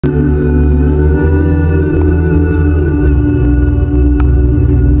With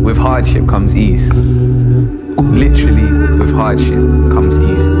hardship comes ease. Literally, with hardship comes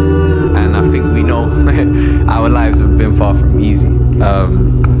ease. And I think we know our lives have been far from easy.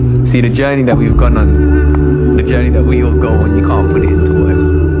 See, the journey that we've gone on, the journey that we all go on, you can't put it into words.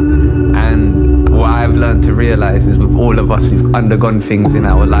 And what I've learned to realize is with all of us, we've undergone things in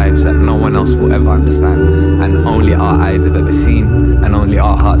our lives that no one else will ever understand. And only our eyes have ever seen, and only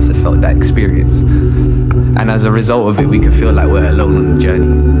our hearts have felt that experience. And as a result of it, we can feel like we're alone on the journey.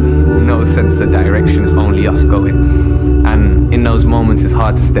 No sense of direction, it's only us going. And in those moments, it's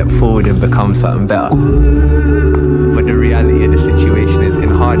hard to step forward and become something better. But the reality of the situation is, in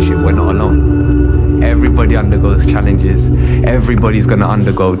hardship, we're not alone. Everybody undergoes challenges. Everybody's gonna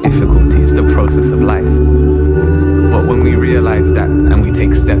undergo difficulty. It's the process of life. But when we realize that and we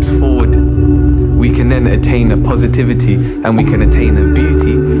take steps forward, we can then attain a positivity and we can attain a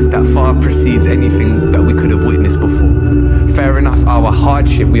beauty that far precedes anything that we could have witnessed before. Fair enough, our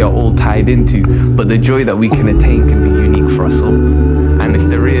hardship we are all tied into, but the joy that we can attain can be unique for us all. And it's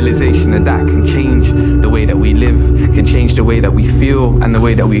the realization that that can change the way that we live, can change the way that we feel and the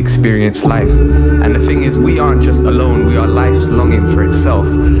way that we experience life. And the thing is, we aren't just alone, we are life's longing for itself.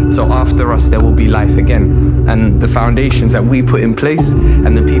 So after us, there will be life again. And the foundations that we put in place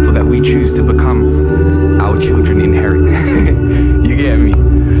and the people that we choose to become, our children inherit. You get me?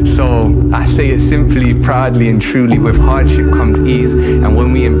 So I say it simply, proudly and truly, with hardship comes ease. And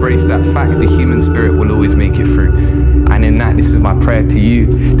when we embrace that fact, the human spirit will always make it through. And in that, this is my prayer to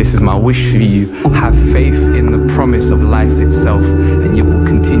you, this is my wish for you. Have faith in the promise of life itself, and you will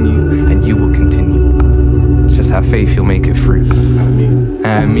continue